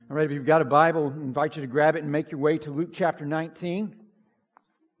All right, if you've got a Bible, I invite you to grab it and make your way to Luke chapter 19.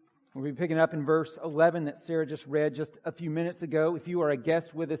 We'll be picking up in verse 11 that Sarah just read just a few minutes ago. If you are a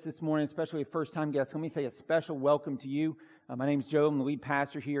guest with us this morning, especially a first-time guest, let me say a special welcome to you. My name's Joe. I'm the lead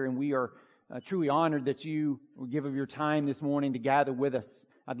pastor here, and we are truly honored that you will give of your time this morning to gather with us.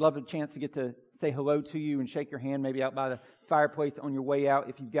 I'd love a chance to get to say hello to you and shake your hand maybe out by the fireplace on your way out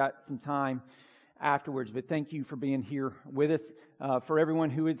if you've got some time afterwards. But thank you for being here with us. For everyone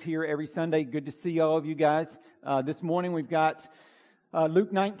who is here every Sunday, good to see all of you guys. This morning we've got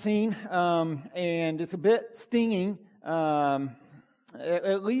Luke 19, and it's a bit stinging.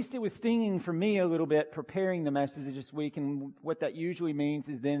 At least it was stinging for me a little bit preparing the message this week, and what that usually means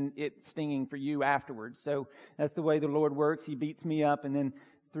is then it's stinging for you afterwards. So that's the way the Lord works. He beats me up, and then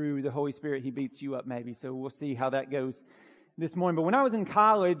through the Holy Spirit, He beats you up maybe. So we'll see how that goes this morning. But when I was in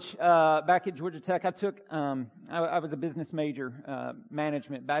college, back at Georgia Tech, I took, I was a business major,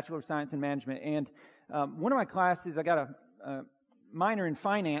 management, Bachelor of Science in Management, and one of my classes, I got a minor in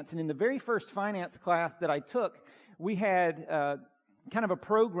finance, and in the very first finance class that I took, we had kind of a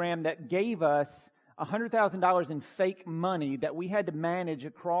program that gave us $100,000 in fake money that we had to manage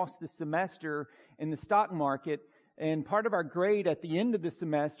across the semester in the stock market. And part of our grade at the end of the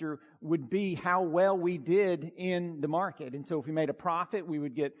semester would be how well we did in the market. And so if we made a profit, we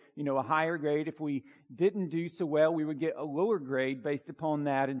would get, a higher grade. If we didn't do so well, we would get a lower grade based upon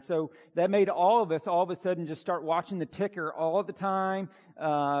that. And so that made all of us all of a sudden just start watching the ticker all the time,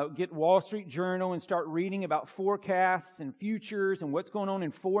 get Wall Street Journal and start reading about forecasts and futures and what's going on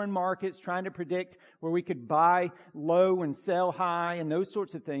in foreign markets, trying to predict where we could buy low and sell high and those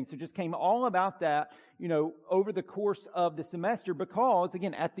sorts of things. So it just came all about that, over the course of the semester, because,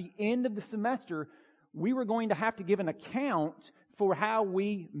 again, at the end of the semester, we were going to have to give an account for how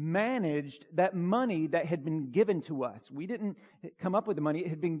we managed that money that had been given to us. We didn't come up with the money. It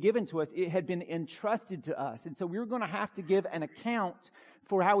had been given to us. It had been entrusted to us. And so we were going to have to give an account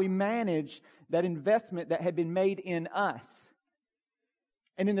for how we managed that investment that had been made in us.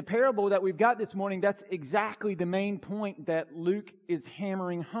 And in the parable that we've got this morning, that's exactly the main point that Luke is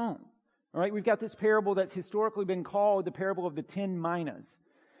hammering home. All right, we've got this parable that's historically been called the parable of the 10 minas.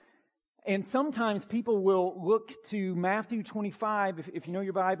 And sometimes people will look to Matthew 25, if you know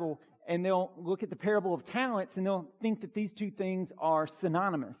your Bible, and they'll look at the parable of talents, and they'll think that these two things are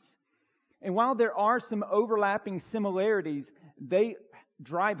synonymous. And while there are some overlapping similarities, they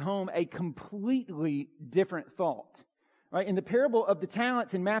drive home a completely different thought. Right? In the parable of the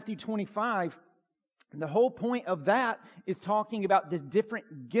talents in Matthew 25, the whole point of that is talking about the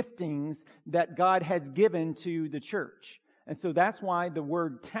different giftings that God has given to the church. And so that's why the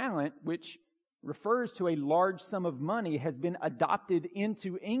word talent, which refers to a large sum of money, has been adopted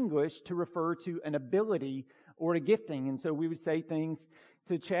into English to refer to an ability or a gifting. And so we would say things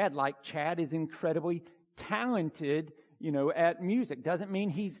to Chad like, Chad is incredibly talented, at music. Doesn't mean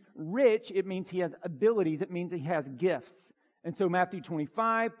he's rich. It means he has abilities. It means he has gifts. And so Matthew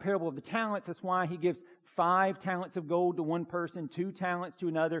 25, parable of the talents, that's why he gives 5 talents of gold to one person, 2 talents to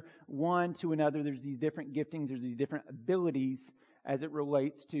another, 1 to another. There's these different giftings, there's these different abilities as it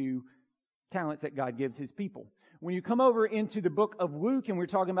relates to talents that God gives His people. When you come over into the book of Luke and we're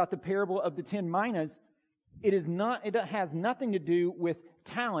talking about the parable of the 10 minas, it has nothing to do with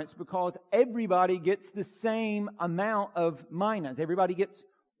talents, because everybody gets the same amount of minas. Everybody gets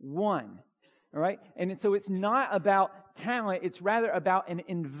 1. All right? And so it's not about talent, it's rather about an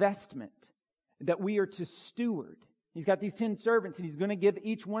investment that we are to steward. He's got these 10 servants, and He's going to give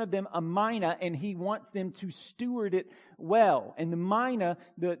each one of them a mina, and He wants them to steward it well. And the mina,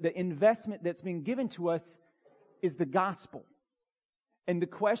 the investment that's been given to us, is the gospel. And the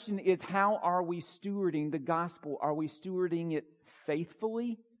question is, how are we stewarding the gospel? Are we stewarding it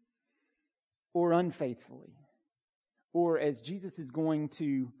faithfully or unfaithfully? Or, as Jesus is going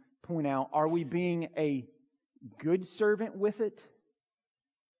to point out, are we being a good servant with it,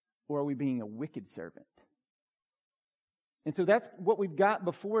 or are we being a wicked servant? And so that's what we've got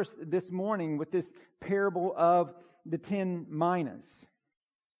before us this morning with this parable of the 10 minas.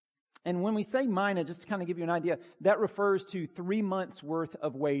 And when we say mina, just to kind of give you an idea, that refers to 3 months' worth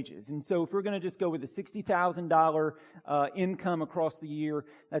of wages. And so if we're going to just go with a $60,000 income across the year,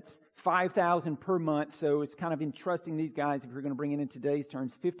 that's $5,000 per month. So it's kind of entrusting these guys, if we're going to bring it in today's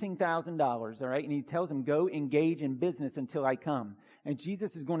terms, $15,000, all right? And He tells them, go engage in business until I come. And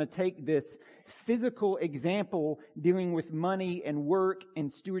Jesus is going to take this physical example dealing with money and work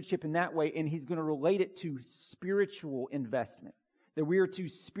and stewardship in that way, and He's going to relate it to spiritual investment. That we are to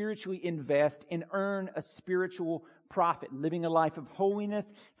spiritually invest and earn a spiritual profit, living a life of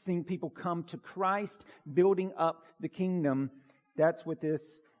holiness, seeing people come to Christ, building up the kingdom. That's what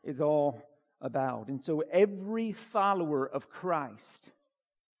this is all about. And so every follower of Christ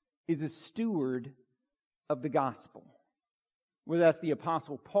is a steward of the gospel. Whether that's the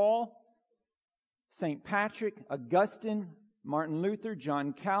Apostle Paul, St. Patrick, Augustine, Martin Luther,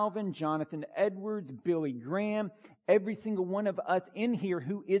 John Calvin, Jonathan Edwards, Billy Graham, every single one of us in here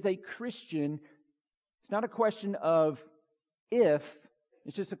who is a Christian. It's not a question of if,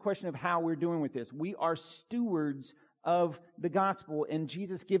 it's just a question of how we're doing with this. We are stewards of the gospel, and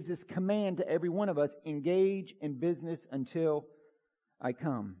Jesus gives this command to every one of us: engage in business until I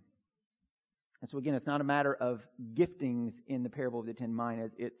come. And so again, it's not a matter of giftings in the parable of the 10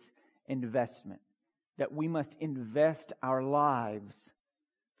 minas, it's investment. That we must invest our lives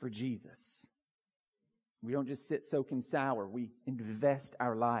for Jesus. We don't just sit soaking sour. We invest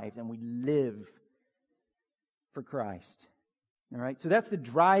our lives and we live for Christ. All right? So that's the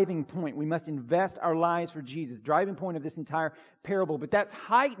driving point. We must invest our lives for Jesus. Driving point of this entire parable. But that's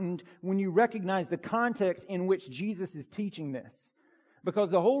heightened when you recognize the context in which Jesus is teaching this.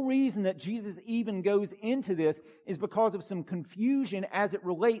 Because the whole reason that Jesus even goes into this is because of some confusion as it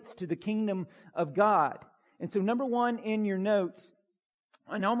relates to the kingdom of God. And so number one in your notes,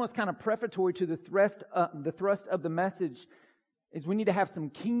 and almost kind of prefatory to the thrust of the message, is we need to have some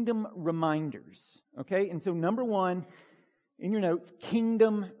kingdom reminders. Okay? And so number one in your notes,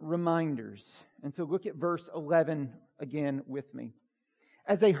 kingdom reminders. And so look at verse 11 again with me.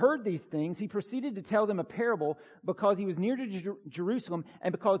 As they heard these things, he proceeded to tell them a parable because he was near to Jerusalem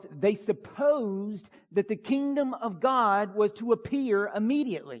and because they supposed that the kingdom of God was to appear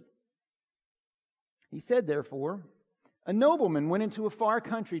immediately. He said, therefore, a nobleman went into a far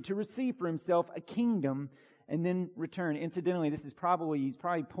country to receive for himself a kingdom and then return. Incidentally, he's probably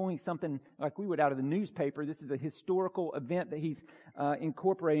pulling something like we would out of the newspaper. This is a historical event that he's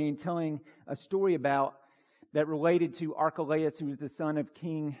incorporating, telling a story about that related to Archelaus, who was the son of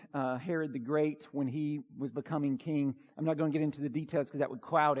King Herod the Great when he was becoming king. I'm not going to get into the details because that would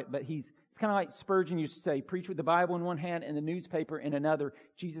cloud it, but it's kind of like Spurgeon used to say, preach with the Bible in one hand and the newspaper in another.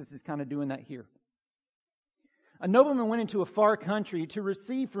 Jesus is kind of doing that here. A nobleman went into a far country to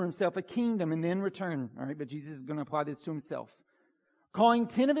receive for himself a kingdom and then return. All right, but Jesus is going to apply this to himself. Calling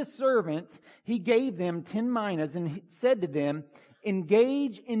 10 of his servants, he gave them 10 minas and said to them,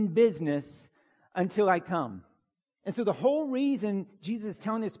 engage in business until I come. And so the whole reason Jesus is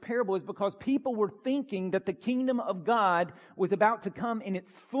telling this parable is because people were thinking that the kingdom of God was about to come in its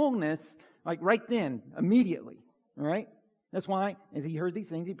fullness, like right then, immediately. All right? That's why, as he heard these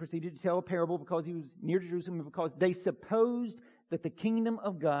things, he proceeded to tell a parable because he was near to Jerusalem and because they supposed that the kingdom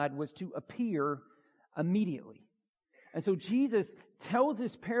of God was to appear immediately. And so Jesus tells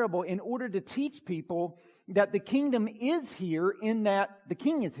this parable in order to teach people that the kingdom is here in that the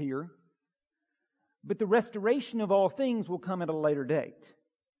king is here, but the restoration of all things will come at a later date.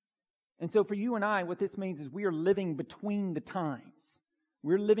 And so for you and I, what this means is we are living between the times.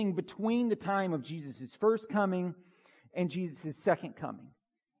 We're living between the time of Jesus' first coming and Jesus' second coming.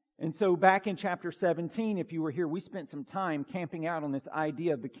 And so back in chapter 17, if you were here, we spent some time camping out on this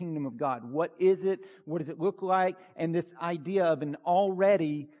idea of the kingdom of God. What is it? What does it look like? And this idea of an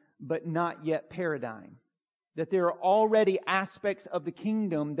already but not yet paradigm. That there are already aspects of the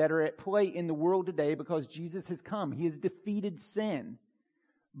kingdom that are at play in the world today because Jesus has come. He has defeated sin.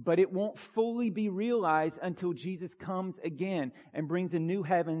 But it won't fully be realized until Jesus comes again and brings the new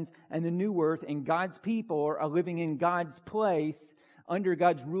heavens and the new earth, and God's people are living in God's place under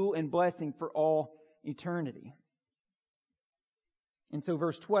God's rule and blessing for all eternity. And so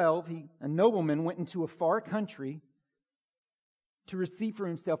verse 12, a nobleman went into a far country to receive for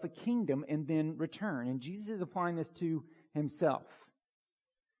himself a kingdom and then return. And Jesus is applying this to himself.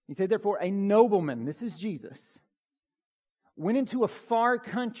 He said, therefore, a nobleman, this is Jesus, went into a far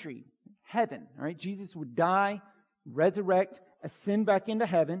country, heaven. All right, Jesus would die, resurrect, ascend back into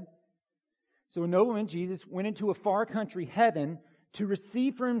heaven. So a nobleman, Jesus, went into a far country, heaven, to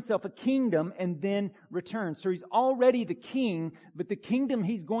receive for himself a kingdom and then return. So he's already the king, but the kingdom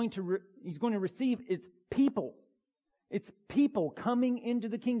he's going to receive is people. It's people coming into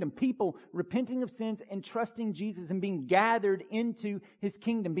the kingdom, people repenting of sins and trusting Jesus and being gathered into his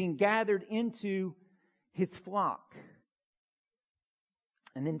kingdom, being gathered into his flock.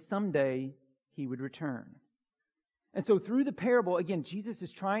 And then someday he would return. And so through the parable, again, Jesus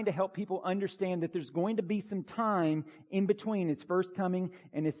is trying to help people understand that there's going to be some time in between his first coming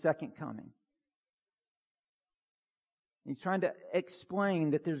and his second coming. He's trying to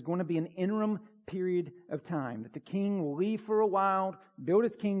explain that there's going to be an interim period of time, that the king will leave for a while, build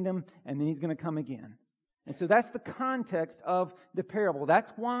his kingdom, and then he's going to come again. And so that's the context of the parable.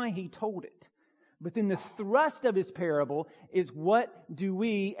 That's why he told it. But then the thrust of his parable is, what do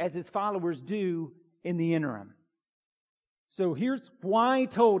we as his followers do in the interim? So here's why he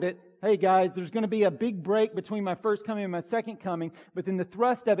told it. Hey guys, there's going to be a big break between my first coming and my second coming. But then the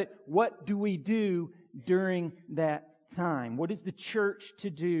thrust of it, what do we do during that time? What is the church to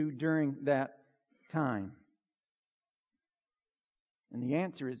do during that time? And the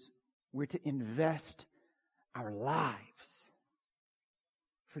answer is, we're to invest our lives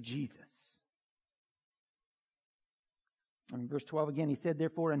for Jesus. In verse 12 again, he said,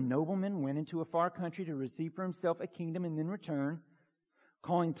 therefore a nobleman went into a far country to receive for himself a kingdom and then return.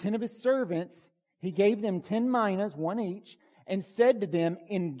 Calling 10 of his servants, he gave them 10 minas, one each, and said to them,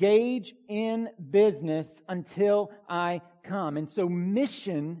 engage in business until I come. And so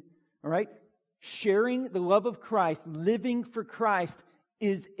mission, all right, sharing the love of Christ, living for Christ,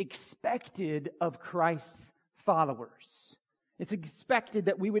 is expected of Christ's followers. It's expected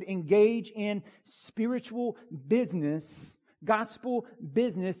that we would engage in spiritual business, gospel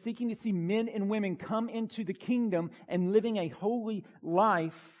business, seeking to see men and women come into the kingdom and living a holy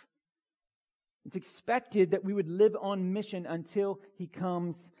life. It's expected that we would live on mission until He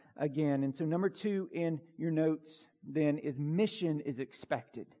comes again. And so number 2 in your notes then is mission is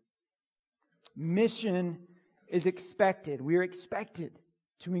expected. Mission is expected. We are expected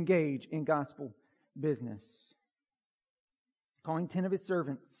to engage in gospel business. Calling 10 of his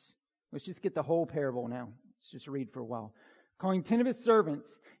servants. Let's just get the whole parable now. Let's just read for a while. Calling 10 of his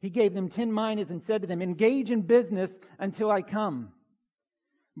servants, he gave them 10 minas and said to them, engage in business until I come.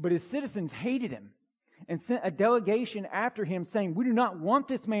 But his citizens hated him and sent a delegation after him, saying, we do not want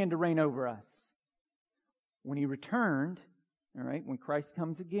this man to reign over us. When he returned, all right, when Christ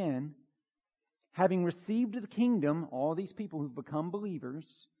comes again, having received the kingdom, all these people who've become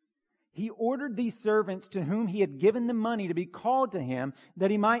believers, he ordered these servants to whom he had given the money to be called to him, that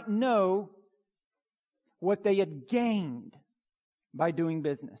he might know what they had gained by doing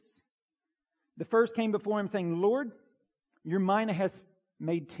business. The first came before him, saying, Lord, your mina has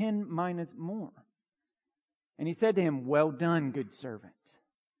made 10 minas more. And he said to him, well done, good servant.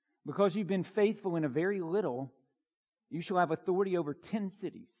 Because you've been faithful in a very little, you shall have authority over 10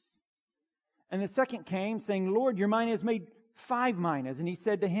 cities. And the second came, saying, Lord, your mina has made 5 minas. And he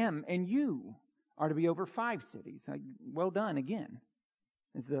said to him, and you are to be over 5 cities. Like, well done again,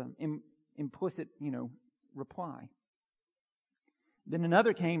 is the implicit, reply. Then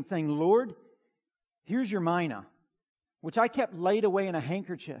another came, saying, Lord, here's your mina, which I kept laid away in a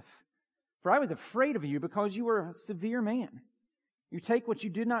handkerchief. For I was afraid of you, because you were a severe man. You take what you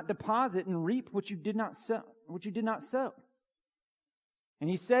did not deposit and reap what you did not sow. And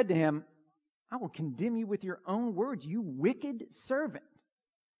he said to him, I will condemn you with your own words, you wicked servant.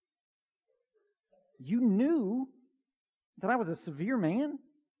 You knew that I was a severe man,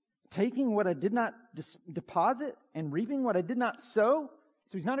 taking what I did not deposit and reaping what I did not sow.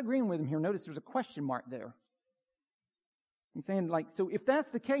 So he's not agreeing with him here. Notice there's a question mark there. He's saying, so if that's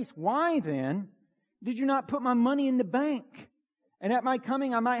the case, why then did you not put my money in the bank? And at my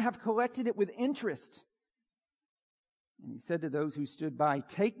coming I might have collected it with interest. And he said to those who stood by,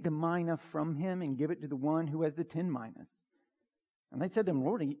 take the mina from him and give it to the one who has the 10 minas. And they said to him,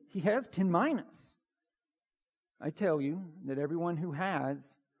 Lord, he has 10 minas. I tell you that everyone who has,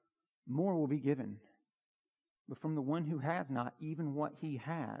 more will be given. But from the one who has not, even what he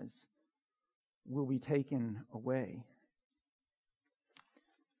has will be taken away.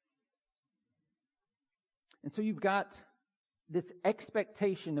 And so you've got this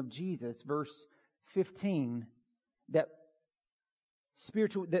expectation of Jesus, verse 15, that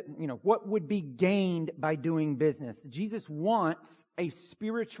what would be gained by doing business. Jesus wants a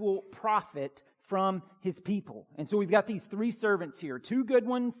spiritual profit from his people. And so we've got these 3 servants here, 2 good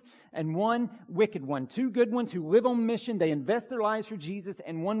ones and 1 wicked one. 2 good ones who live on mission, they invest their lives for Jesus,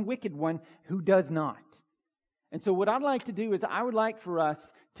 and 1 wicked one who does not. And so what I'd like to do is I would like for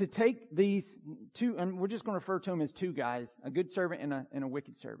us to take these 2, and we're just going to refer to them as 2 guys, a good servant and a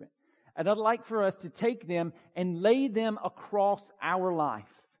wicked servant. And I'd like for us to take them and lay them across our life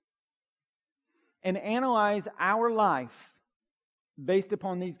and analyze our life based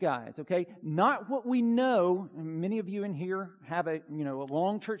upon these guys, okay? Not what we know. Many of you in here have a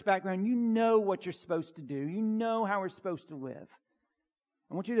long church background. You know what you're supposed to do. You know how we're supposed to live.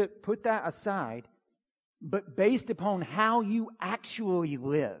 I want you to put that aside, but based upon how you actually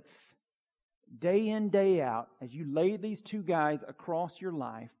live, day in, day out, as you lay these 2 guys across your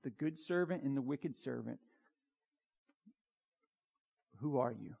life, the good servant and the wicked servant, who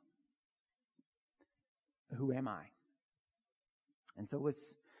are you? Who am I? And so let's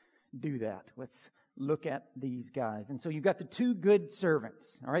do that. Let's look at these guys. And so you've got the two good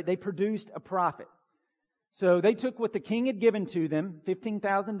servants. All right, they produced a profit. So they took what the king had given to them,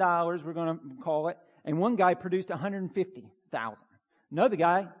 $15,000, we're going to call it, and one guy produced $150,000. Another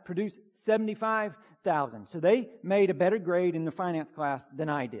guy produced $75,000. So they made a better grade in the finance class than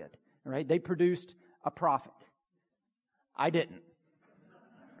I did. All right, they produced a profit. I didn't.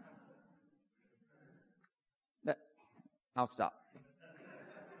 I'll stop.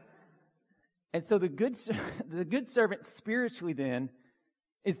 And so the good servant spiritually then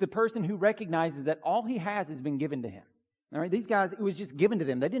is the person who recognizes that all he has been given to him. All right, these guys, it was just given to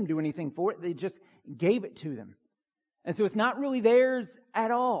them. They didn't do anything for it. They just gave it to them. And so it's not really theirs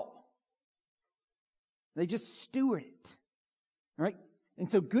at all. They just steward it. All right? And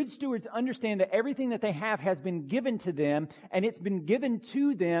so good stewards understand that everything that they have has been given to them, and it's been given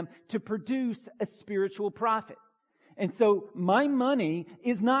to them to produce a spiritual profit. And so my money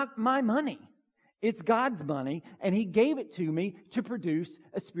is not my money. It's God's money, and He gave it to me to produce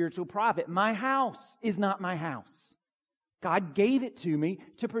a spiritual profit. My house is not my house. God gave it to me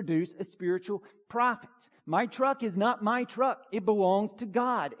to produce a spiritual profit. My truck is not my truck. It belongs to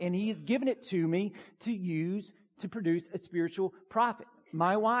God, and He has given it to me to use to produce a spiritual profit.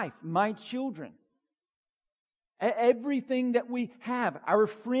 My wife, my children, everything that we have, our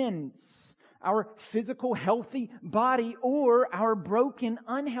friends, our physical healthy body or our broken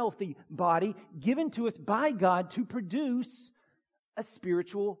unhealthy body given to us by God to produce a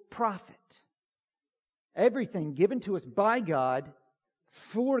spiritual profit. Everything given to us by God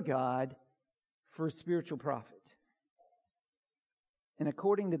for a spiritual profit. And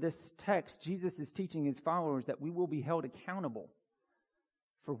according to this text, Jesus is teaching His followers that we will be held accountable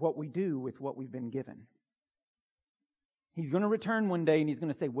for what we do with what we've been given. He's going to return one day and He's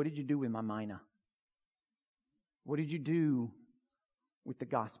going to say, what did you do with my mina? What did you do with the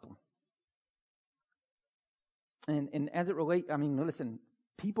gospel? And as it relates, I mean, listen,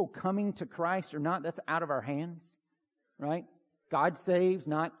 people coming to Christ or not, that's out of our hands, right? God saves,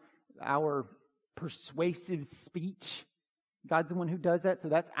 not our persuasive speech. God's the one who does that, so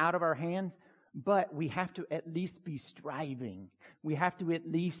that's out of our hands. But we have to at least be striving. We have to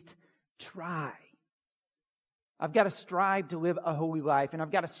at least try. I've got to strive to live a holy life, and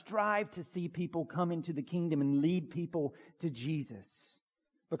I've got to strive to see people come into the kingdom and lead people to Jesus.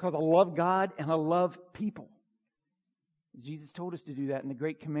 Because I love God and I love people. Jesus told us to do that in the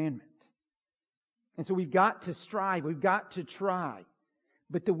Great Commandment. And so we've got to strive, we've got to try.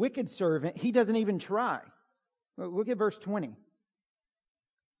 But the wicked servant, he doesn't even try. Look at verse 20.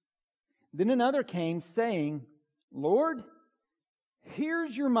 Then another came saying, Lord,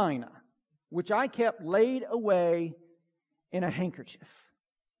 here's your mina, which I kept laid away in a handkerchief.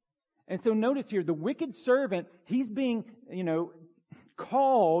 And so notice here, the wicked servant, he's being,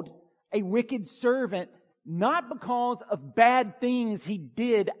 called a wicked servant, not because of bad things he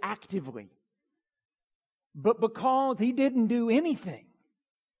did actively, but because he didn't do anything.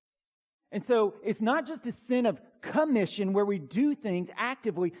 And so it's not just a sin of commission where we do things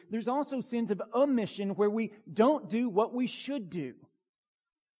actively. There's also sins of omission where we don't do what we should do.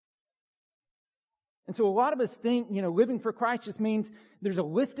 And so a lot of us think, living for Christ just means there's a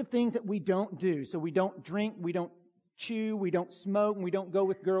list of things that we don't do. So we don't drink, we don't chew, we don't smoke, and we don't go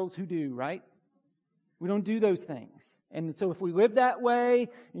with girls who do, right? We don't do those things. And so if we live that way,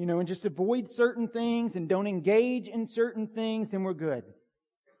 and just avoid certain things and don't engage in certain things, then we're good.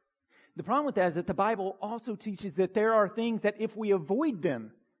 The problem with that is that the Bible also teaches that there are things that if we avoid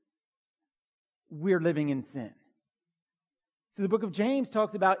them, we're living in sin. So the book of James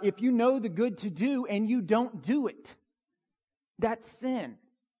talks about if you know the good to do and you don't do it, that's sin.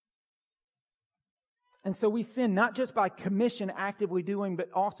 And so we sin not just by commission, actively doing, but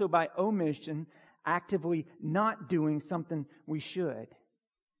also by omission, actively not doing something we should.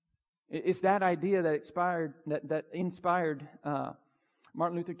 It's that idea that inspired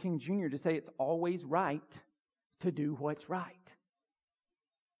Martin Luther King Jr. to say it's always right to do what's right.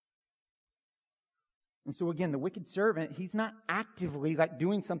 And so again, the wicked servant, he's not actively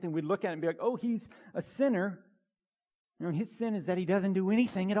doing something we'd look at and be like, oh, he's a sinner. His sin is that he doesn't do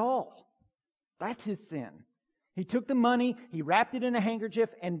anything at all. That's his sin. He took the money, he wrapped it in a handkerchief,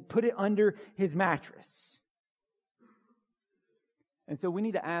 and put it under his mattress. And so we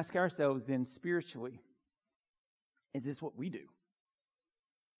need to ask ourselves then spiritually, is this what we do?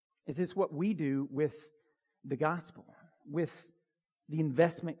 Is this what we do with the gospel, with the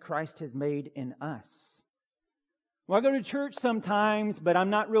investment Christ has made in us? Well, I go to church sometimes, but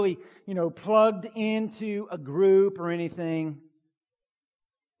I'm not really, plugged into a group or anything.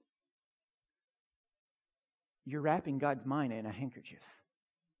 You're wrapping God's mina in a handkerchief.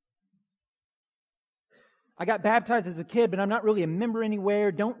 I got baptized as a kid, but I'm not really a member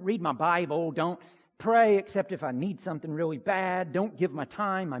anywhere. Don't read my Bible. Don't pray except if I need something really bad. Don't give my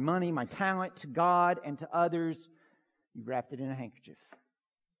time, my money, my talent to God and to others. You wrapped it in a handkerchief.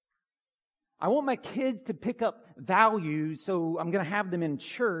 I want my kids to pick up values, so I'm going to have them in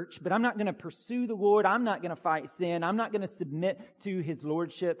church, but I'm not going to pursue the Lord. I'm not going to fight sin. I'm not going to submit to His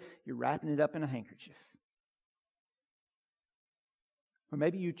Lordship. You're wrapping it up in a handkerchief. Or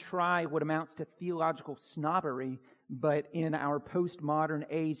maybe you try what amounts to theological snobbery, but in our postmodern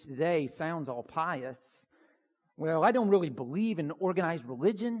age today sounds all pious. Well, I don't really believe in organized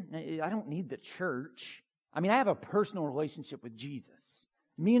religion. I don't need the church. I mean, I have a personal relationship with Jesus.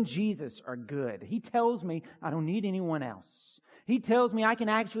 Me and Jesus are good. He tells me I don't need anyone else. He tells me I can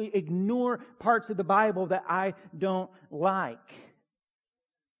actually ignore parts of the Bible that I don't like.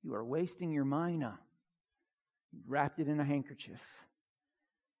 You are wasting your mina. You wrapped it in a handkerchief.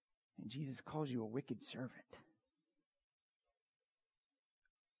 And Jesus calls you a wicked servant.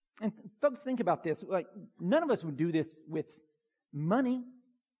 And folks, think about this. Like, none of us would do this with money.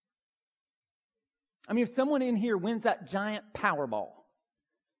 I mean, if someone in here wins that giant Powerball,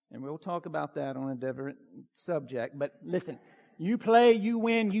 and we'll talk about that on a different subject, but listen, you play, you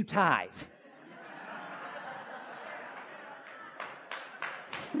win, you tithe.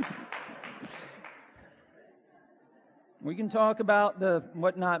 We can talk about the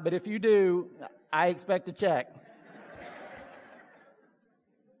whatnot, but if you do, I expect a check.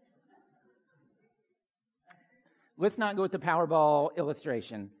 Let's not go with the Powerball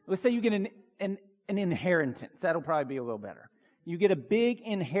illustration. Let's say you get an inheritance. That'll probably be a little better. You get a big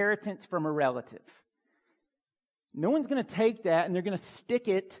inheritance from a relative. No one's going to take that and they're going to stick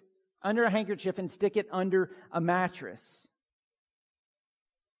it under a handkerchief and stick it under a mattress.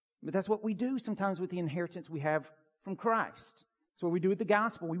 But that's what we do sometimes with the inheritance we have from Christ. That's what we do with the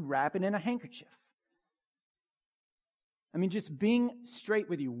gospel. We wrap it in a handkerchief. I mean, just being straight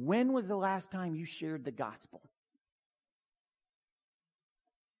with you. When was the last time you shared the gospel?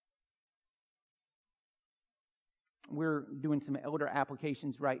 We're doing some elder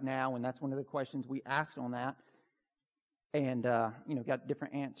applications right now, and that's one of the questions we asked on that. And, got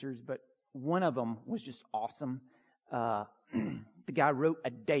different answers, but one of them was just awesome. The guy wrote a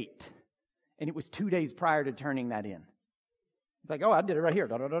date, and it was 2 days prior to turning that in. It's like, oh, I did it right here.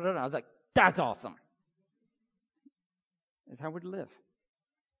 Da, da, da, da. I was like, that's awesome. That's how we're to live.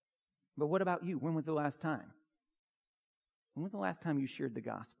 But what about you? When was the last time? When was the last time you shared the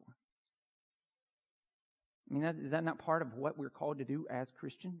gospel? I mean, is that not part of what we're called to do as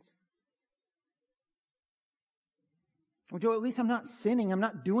Christians? Well, Joe, at least I'm not sinning. I'm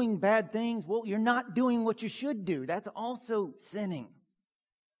not doing bad things. Well, you're not doing what you should do. That's also sinning.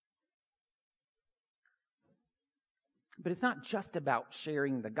 But it's not just about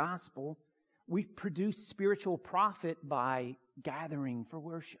sharing the gospel. We produce spiritual profit by gathering for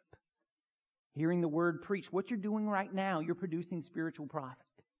worship. Hearing the word preached. What you're doing right now, you're producing spiritual profit.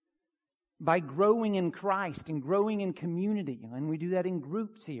 By growing in Christ and growing in community. And we do that in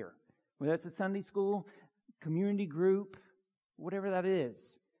groups here. Whether that's a Sunday school, community group, whatever that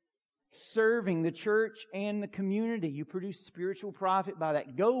is. Serving the church and the community. You produce spiritual profit by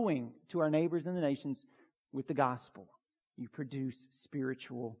that. Going to our neighbors and the nations with the gospel. You produce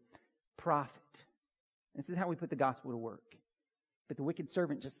spiritual profit. This is how we put the gospel to work. But the wicked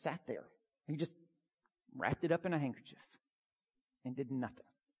servant just sat there. He just wrapped it up in a handkerchief and did nothing.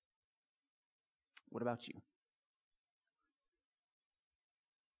 What about you?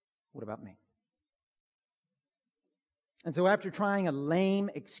 What about me? And so after trying a lame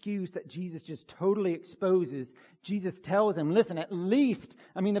excuse that Jesus just totally exposes, Jesus tells him, listen, at least,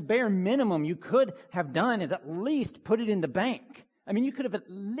 the bare minimum you could have done is at least put it in the bank. You could have at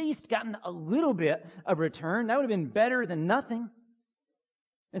least gotten a little bit of return. That would have been better than nothing.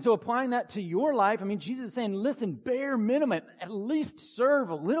 And so applying that to your life, Jesus is saying, listen, bare minimum, at least serve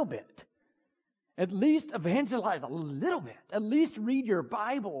a little bit. At least evangelize a little bit. At least read your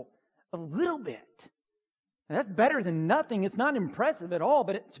Bible a little bit. And that's better than nothing. It's not impressive at all,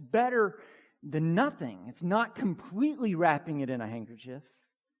 but it's better than nothing. It's not completely wrapping it in a handkerchief.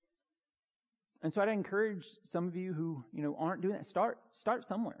 And so I'd encourage some of you who, aren't doing that, start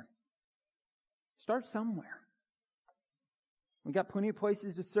somewhere. Start somewhere. We got plenty of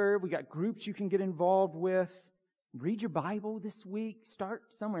places to serve. We got groups you can get involved with. Read your Bible this week. Start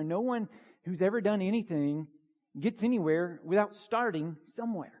somewhere. No one who's ever done anything gets anywhere without starting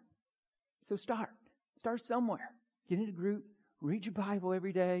somewhere. So start somewhere. Get in a group. Read your Bible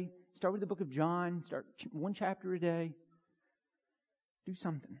every day. Start with the book of John. Start one chapter a day. Do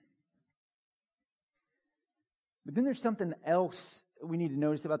something. But then there's something else we need to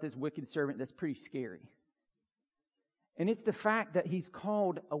notice about this wicked servant that's pretty scary. And it's the fact that he's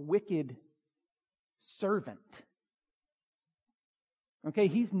called a wicked servant. Okay,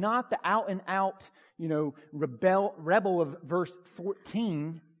 he's not the out and out, rebel of verse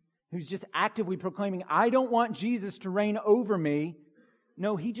 14, who's just actively proclaiming, I don't want Jesus to reign over me.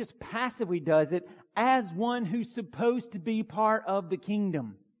 No, he just passively does it as one who's supposed to be part of the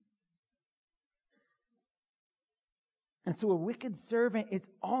kingdom. And so a wicked servant is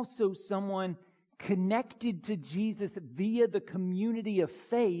also someone connected to Jesus via the community of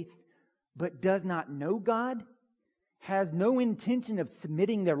faith, but does not know God, has no intention of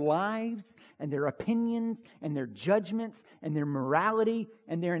submitting their lives and their opinions and their judgments and their morality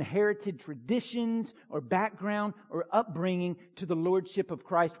and their inherited traditions or background or upbringing to the lordship of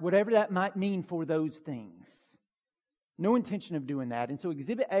Christ, whatever that might mean for those things. No intention of doing that. And so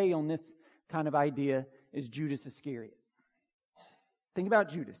Exhibit A on this kind of idea is Judas Iscariot. Think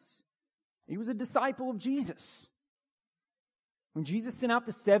about Judas. He was a disciple of Jesus. When Jesus sent out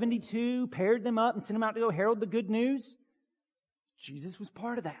the 72, paired them up and sent them out to go herald the good news, Judas was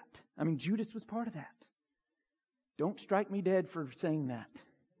part of that. Don't strike me dead for saying that.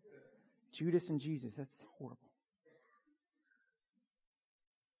 Judas and Jesus, that's horrible.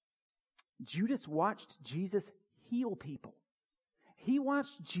 Judas watched Jesus heal people. He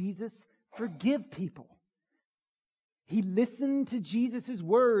watched Jesus forgive people. He listened to Jesus'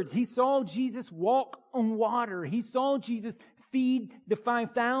 words. He saw Jesus walk on water. He saw Jesus feed the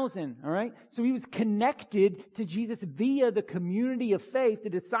 5,000. All right? So he was connected to Jesus via the community of faith, the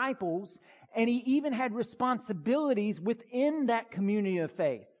disciples, and he even had responsibilities within that community of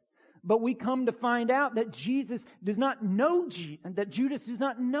faith. But we come to find out that Judas does not know Jesus. That Judas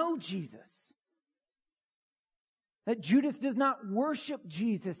does not worship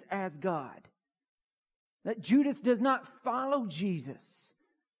Jesus as God. That Judas does not follow Jesus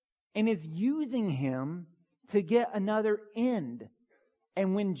and is using him to get another end.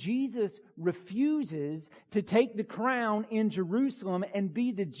 And when Jesus refuses to take the in Jerusalem and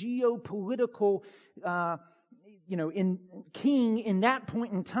be the geopolitical, king in that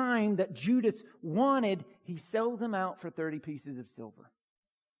point in time that Judas wanted, he sells him out for 30 pieces of silver.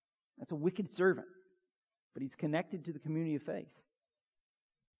 That's a wicked servant, but he's connected to the community of faith.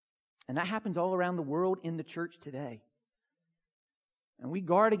 And that happens all around the world in the church today. And we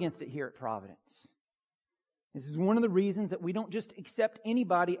guard against it here at Providence. This is one of the reasons that we don't just accept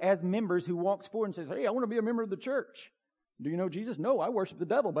anybody as members who walks forward and says, hey, I want to be a member of the church. Do you know Jesus? No, I worship the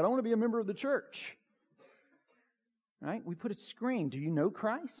devil, but I want to be a member of the church. Right? We put a screen. Do you know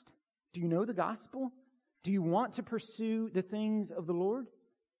Christ? Do you know the gospel? Do you want to pursue the things of the Lord?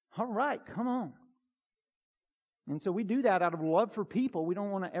 All right, come on. And so we do that out of love for people. We don't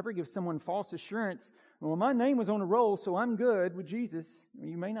want to ever give someone false assurance. Well, my name was on a roll, so I'm good with Jesus. Well,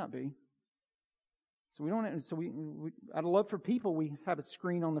 you may not be. So we out of love for people, we have a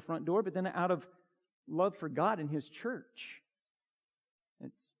screen on the front door. But then out of love for God and His church,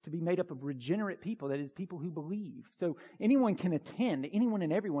 it's to be made up of regenerate people. That is, people who believe. So anyone can attend. Anyone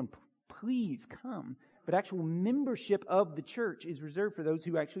and everyone, please come. But actual membership of the church is reserved for those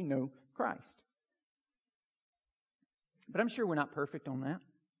who actually know Christ. But I'm sure we're not perfect on that.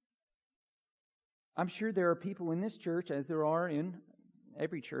 I'm sure there are people in this church, as there are in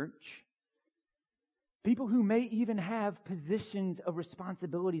every church, people who may even have positions of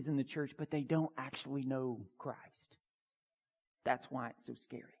responsibilities in the church, but they don't actually know Christ. That's why it's so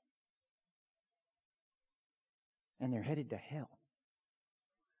scary. And they're headed to hell.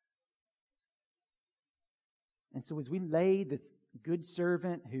 And so as we lay this good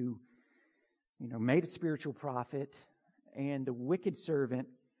servant who, made a spiritual prophet, and the wicked servant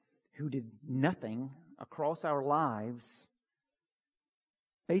who did nothing across our lives,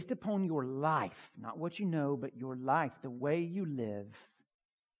 based upon your life, not what you know, but your life, the way you live,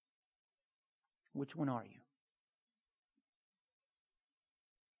 which one are you?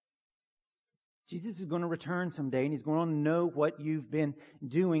 Jesus is going to return someday, and He's going to know what you've been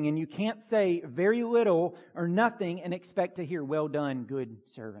doing, and you can't say very little or nothing and expect to hear, well done, good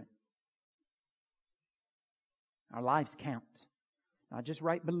servant. Our lives count. Not just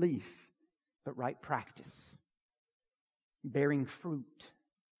right belief, but right practice. Bearing fruit.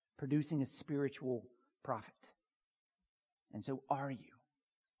 Producing a spiritual prophet. And so are you?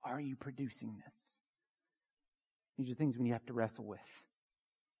 Are you producing this? These are things we have to wrestle with.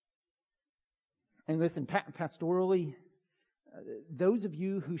 And listen, pastorally, those of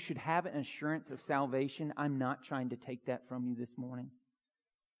you who should have an assurance of salvation, I'm not trying to take that from you this morning.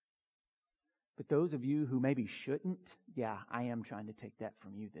 But those of you who maybe shouldn't, I am trying to take that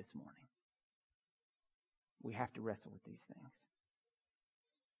from you this morning. We have to wrestle with these things.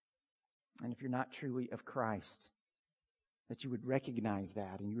 And if you're not truly of Christ, that you would recognize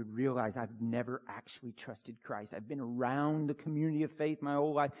that and you would realize, I've never actually trusted Christ. I've been around the community of faith my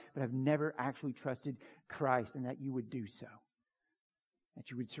whole life, but I've never actually trusted Christ, and that you would do so.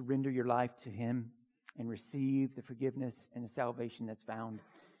 That you would surrender your life to Him and receive the forgiveness and the salvation that's found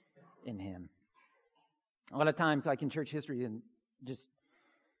in Him. A lot of times, like in church history, and just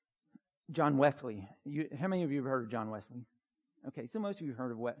John Wesley. How many of you have heard of John Wesley? Okay, so most of you have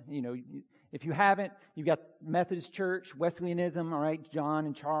heard of what, if you haven't, you've got Methodist Church, Wesleyanism, all right, John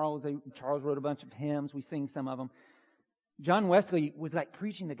and Charles. Charles wrote a bunch of hymns. We sing some of them. John Wesley was like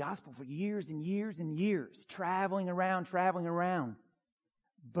preaching the gospel for years and years and years, traveling around.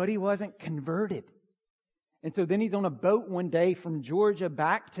 But he wasn't converted. And so then he's on a boat one day from Georgia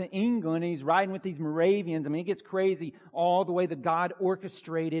back to England, and he's riding with these Moravians. I mean, it gets crazy all the way that God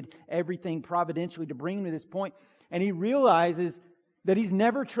orchestrated everything providentially to bring him to this point. And he realizes that he's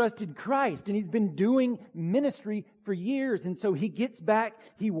never trusted Christ, and he's been doing ministry for years. And so he gets back,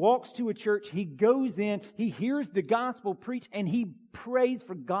 he walks to a church, he goes in, he hears the gospel preached, and he prays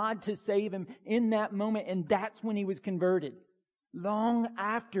for God to save him in that moment. And that's when he was converted. Long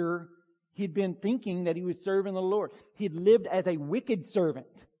after he'd been thinking that he was serving the Lord. He'd lived as a wicked servant.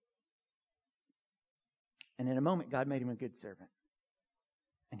 And in a moment, God made him a good servant.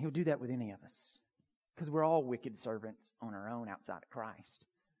 And He'll do that with any of us. Because we're all wicked servants on our own outside of Christ.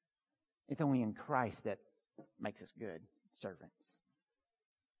 It's only in Christ that makes us good servants.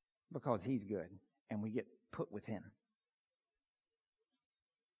 Because He's good and we get put with Him.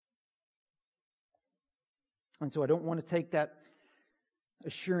 And so I don't want to take that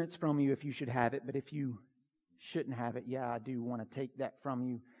assurance from you if you should have it, but if you shouldn't have it, I do want to take that from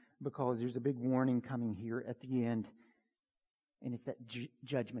you, because there's a big warning coming here at the end, and it's that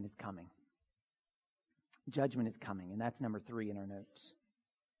judgment is coming. Judgment is coming, and that's number 3 in our notes.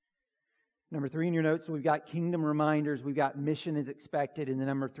 Number 3 in your notes, so we've got kingdom reminders, we've got mission is expected, and then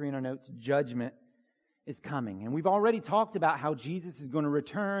number 3 in our notes, judgment is coming. And we've already talked about how Jesus is going to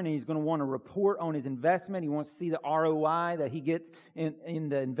return, and He's going to want to report on His investment. He wants to see the ROI that He gets in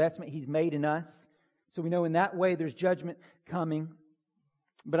the investment He's made in us. So we know in that way there's judgment coming.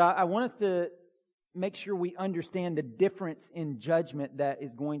 But I want us to make sure we understand the difference in judgment that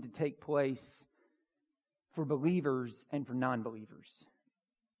is going to take place for believers and for non-believers.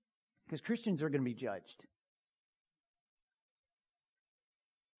 Because Christians are going to be judged.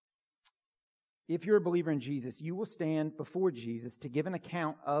 If you're a believer in Jesus, you will stand before Jesus to give an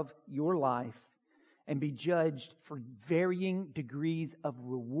account of your life and be judged for varying degrees of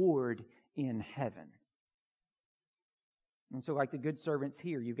reward in heaven. And so like the good servants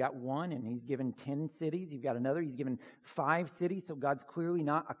here, you've got one and he's given 10 cities. You've got another, he's given 5 cities. So God's clearly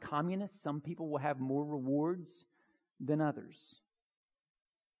not a communist. Some people will have more rewards than others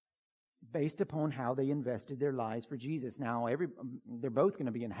based upon how they invested their lives for Jesus. Now, they're both going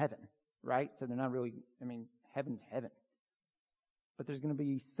to be in heaven. Right? So they're not really, heaven's heaven. But there's going to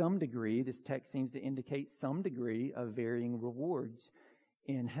be some degree, this text seems to indicate some degree of varying rewards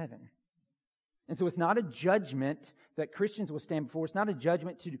in heaven. And so it's not a judgment that Christians will stand before. It's not a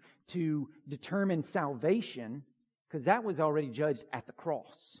judgment to determine salvation, because that was already judged at the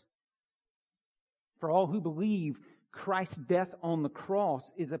cross. For all who believe, Christ's death on the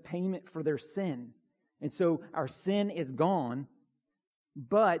cross is a payment for their sin. And so our sin is gone,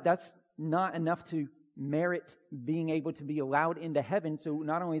 but that's not enough to merit being able to be allowed into heaven. So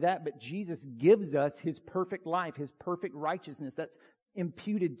not only that, but Jesus gives us His perfect life, His perfect righteousness that's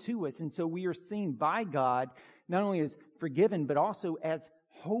imputed to us. And so we are seen by God not only as forgiven, but also as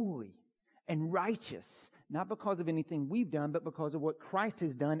holy and righteous. Not because of anything we've done, but because of what Christ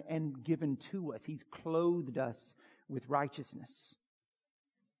has done and given to us. He's clothed us with righteousness.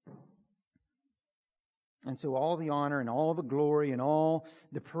 And so all the honor and all the glory and all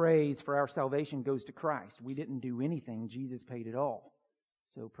the praise for our salvation goes to Christ. We didn't do anything. Jesus paid it all.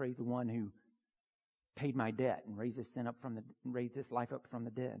 So praise the one who paid my debt and raised this life up from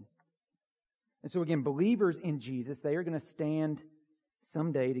the dead. And so again, believers in Jesus, they are going to stand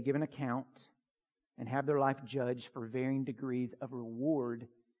someday to give an account and have their life judged for varying degrees of reward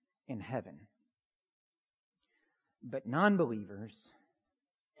in heaven. But non-believers,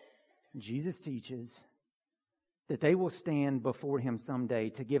 Jesus teaches that they will stand before Him someday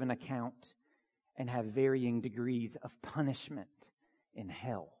to give an account and have varying degrees of punishment in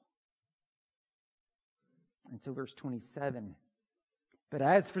hell. And so verse 27, but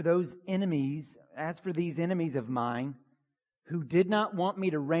as for these enemies of mine who did not want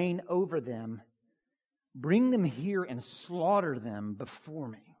me to reign over them, bring them here and slaughter them before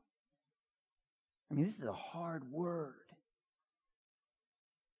me. This is a hard word.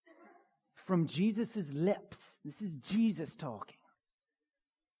 from Jesus' lips. This is Jesus talking.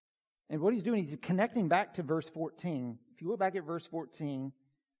 And what he's doing, he's connecting back to verse 14. If you look back at verse 14,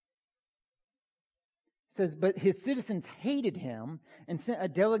 it says, but his citizens hated him and sent a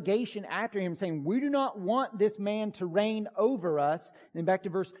delegation after him saying, we do not want this man to reign over us. And then back to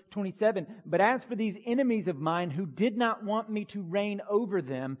verse 27. But as for these enemies of mine who did not want me to reign over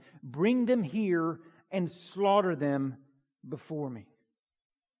them, bring them here and slaughter them before me.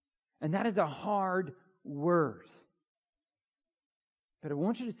 And that is a hard word. But I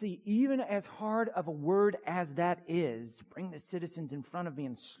want you to see, even as hard of a word as that is, bring the citizens in front of me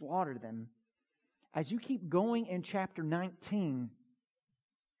and slaughter them, as you keep going in chapter 19, and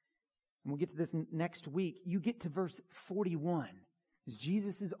we'll get to this next week, you get to verse 41. As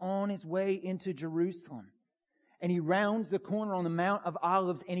Jesus is on his way into Jerusalem, and he rounds the corner on the Mount of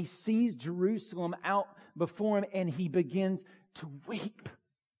Olives, and he sees Jerusalem out before him, and he begins to weep.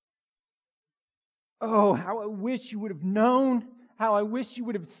 Oh, how I wish you would have known, how I wish you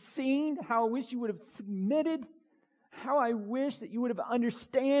would have seen, how I wish you would have submitted, how I wish that you would have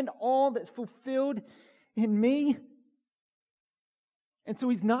understand all that's fulfilled in me. And so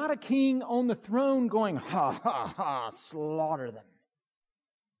he's not a king on the throne going, ha, ha, ha, slaughter them.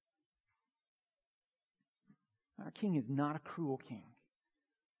 Our king is not a cruel king.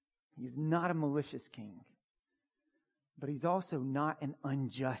 He's not a malicious king. But he's also not an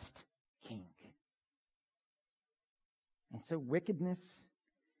unjust king. And so wickedness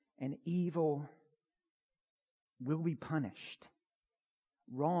and evil will be punished.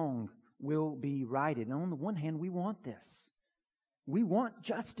 Wrong will be righted. And on the one hand, we want this. We want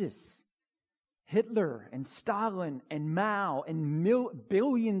justice. Hitler and Stalin and Mao and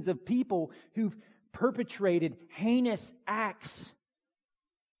billions of people who've perpetrated heinous acts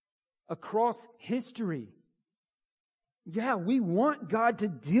across history. Yeah, we want God to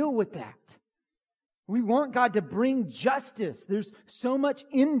deal with that. We want God to bring justice. There's so much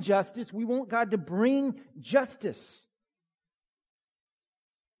injustice. We want God to bring justice.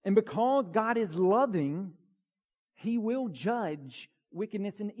 And because God is loving, He will judge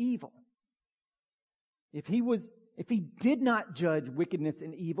wickedness and evil. If He did not judge wickedness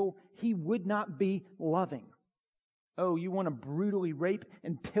and evil, He would not be loving. Oh, you want to brutally rape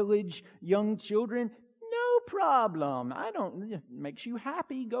and pillage young children? No problem. It makes you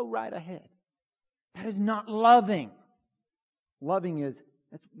happy. Go right ahead. That is not loving. Loving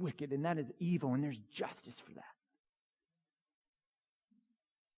that's wicked and that is evil, and there's justice for that.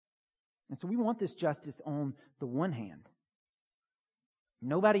 And so we want this justice on the one hand.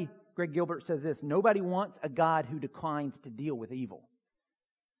 Greg Gilbert says this, nobody wants a God who declines to deal with evil.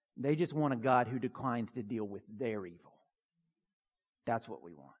 They just want a God who declines to deal with their evil. That's what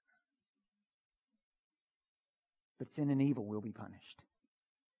we want. But sin and evil will be punished.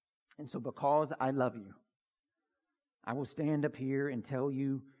 And so because I love you, I will stand up here and tell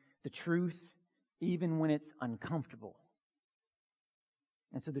you the truth even when it's uncomfortable.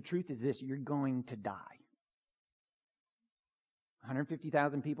 And so the truth is this, you're going to die.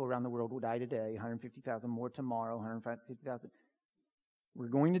 150,000 people around the world will die today, 150,000 more tomorrow, 150,000. We're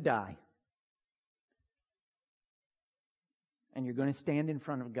going to die. And you're going to stand in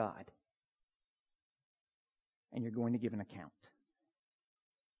front of God. And you're going to give an account.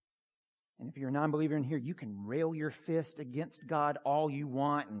 And if you're a non-believer in here, you can rail your fist against God all you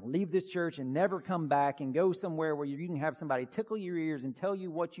want and leave this church and never come back and go somewhere where you can have somebody tickle your ears and tell you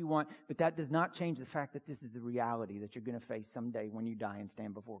what you want. But that does not change the fact that this is the reality that you're going to face someday when you die and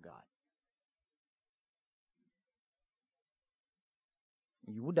stand before God.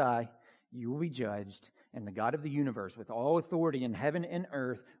 You will die, you will be judged, and the God of the universe with all authority in heaven and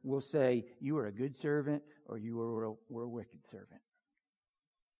earth will say, you are a good servant or you were a wicked servant.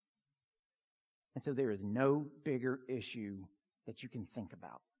 And so there is no bigger issue that you can think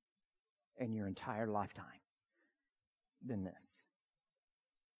about in your entire lifetime than this.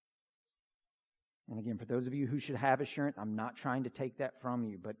 And again, for those of you who should have assurance, I'm not trying to take that from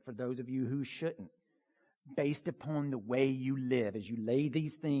you, but for those of you who shouldn't, based upon the way you live, as you lay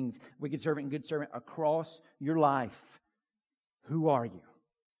these things, wicked servant and good servant, across your life, who are you?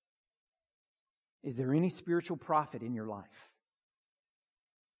 Is there any spiritual profit in your life?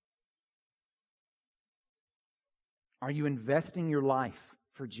 Are you investing your life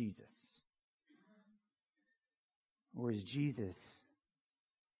for Jesus? Or is Jesus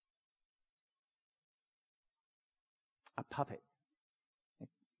a puppet?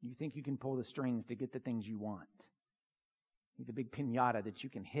 You think you can pull the strings to get the things you want. He's a big piñata that you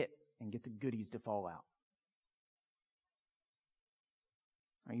can hit and get the goodies to fall out.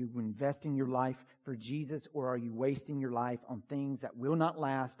 Are you investing your life for Jesus, or are you wasting your life on things that will not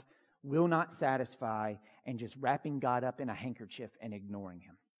last, will not satisfy, and just wrapping God up in a handkerchief and ignoring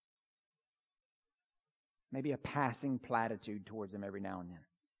Him. Maybe a passing platitude towards Him every now and then.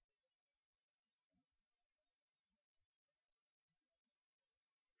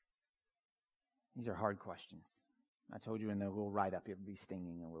 These are hard questions. I told you in the little write-up it would be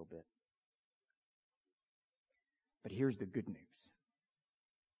stinging a little bit. But here's the good news.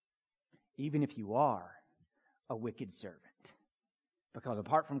 Even if you are a wicked servant, because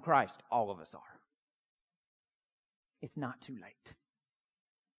apart from Christ, all of us are, it's not too late.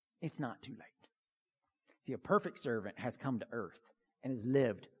 It's not too late. See, a perfect servant has come to earth and has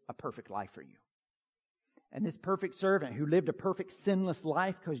lived a perfect life for you. And this perfect servant who lived a perfect sinless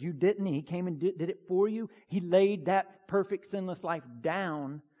life, because you didn't, He came and did it for you. He laid that perfect sinless life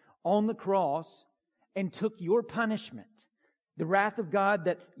down on the cross and took your punishment. The wrath of God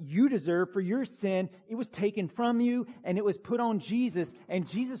that you deserve for your sin, it was taken from you and it was put on Jesus. And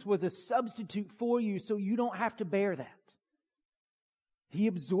Jesus was a substitute for you, so you don't have to bear that. He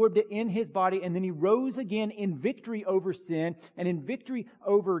absorbed it in His body, and then He rose again in victory over sin and in victory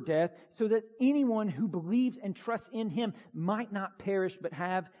over death, so that anyone who believes and trusts in Him might not perish but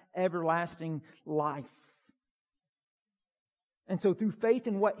have everlasting life. And so through faith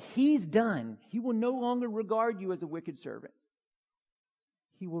in what He's done, He will no longer regard you as a wicked servant.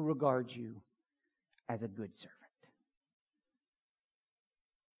 He will regard you as a good servant.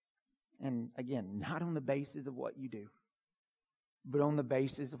 And again, not on the basis of what you do, but on the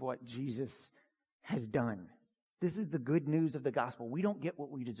basis of what Jesus has done. This is the good news of the gospel. We don't get what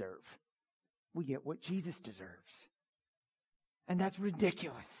we deserve. We get what Jesus deserves. And that's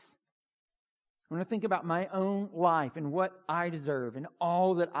ridiculous. When I think about my own life and what I deserve and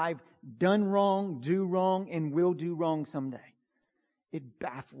all that I've done wrong, do wrong, and will do wrong someday, it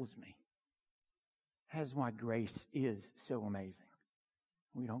baffles me. That's why grace is so amazing.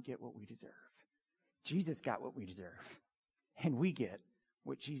 We don't get what we deserve. Jesus got what we deserve. And we get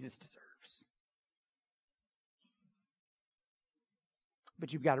what Jesus deserves.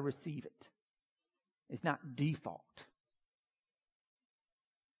 But you've got to receive it. It's not default.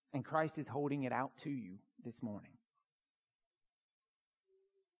 And Christ is holding it out to you this morning.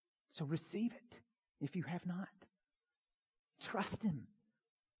 So receive it if you have not. Trust Him.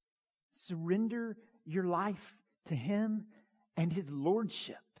 Surrender your life to Him and His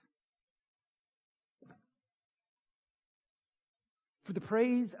lordship. For the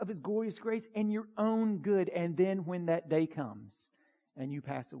praise of His glorious grace and your own good. And then when that day comes and you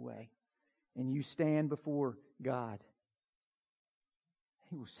pass away and you stand before God,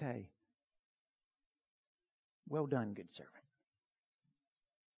 He will say, "Well done, good servant."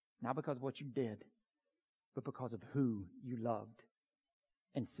 Not because of what you did, but because of who you loved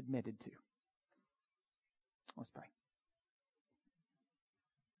and submitted to. Let's pray.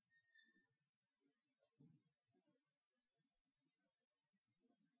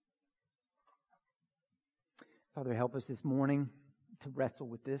 Father, help us this morning to wrestle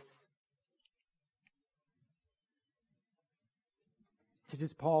with this. To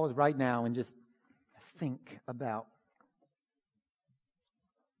just pause right now and just think about,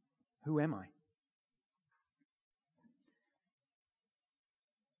 who am I?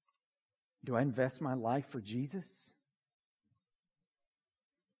 Do I invest my life for Jesus?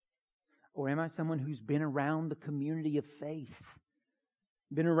 Or am I someone who's been around the community of faith,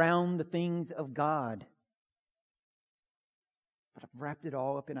 been around the things of God, but I've wrapped it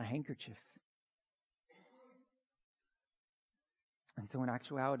all up in a handkerchief? And so in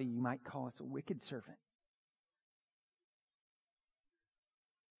actuality, you might call us a wicked servant.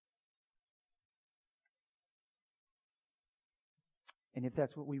 And if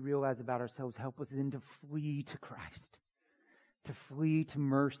that's what we realize about ourselves, help us then to flee to Christ, to flee to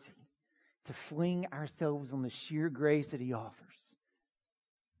mercy, to fling ourselves on the sheer grace that He offers,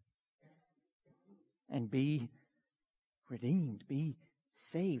 and be redeemed, be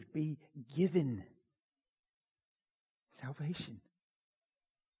saved, be given salvation.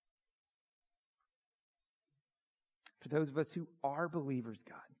 For those of us who are believers,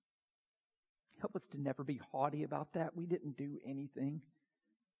 God, help us to never be haughty about that. We didn't do anything.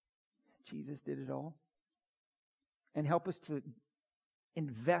 Jesus did it all. And help us to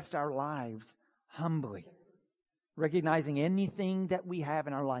invest our lives humbly, recognizing anything that we have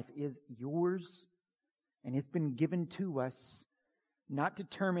in our life is yours, and it's been given to us, not to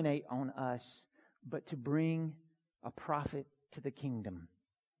terminate on us, but to bring a profit to the kingdom.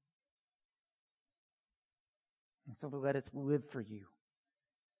 And so to let us live for you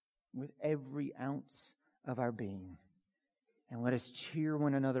with every ounce of our being. And let us cheer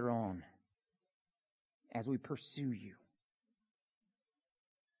one another on as we pursue you.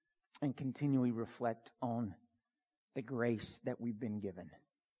 and continually reflect on the grace that we've been given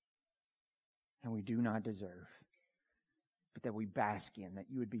and we do not deserve, but that we bask in, that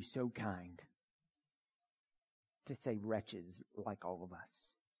you would be so kind to say wretches like all of us.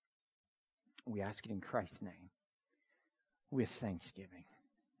 We ask it in Christ's name with thanksgiving.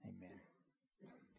 Amen.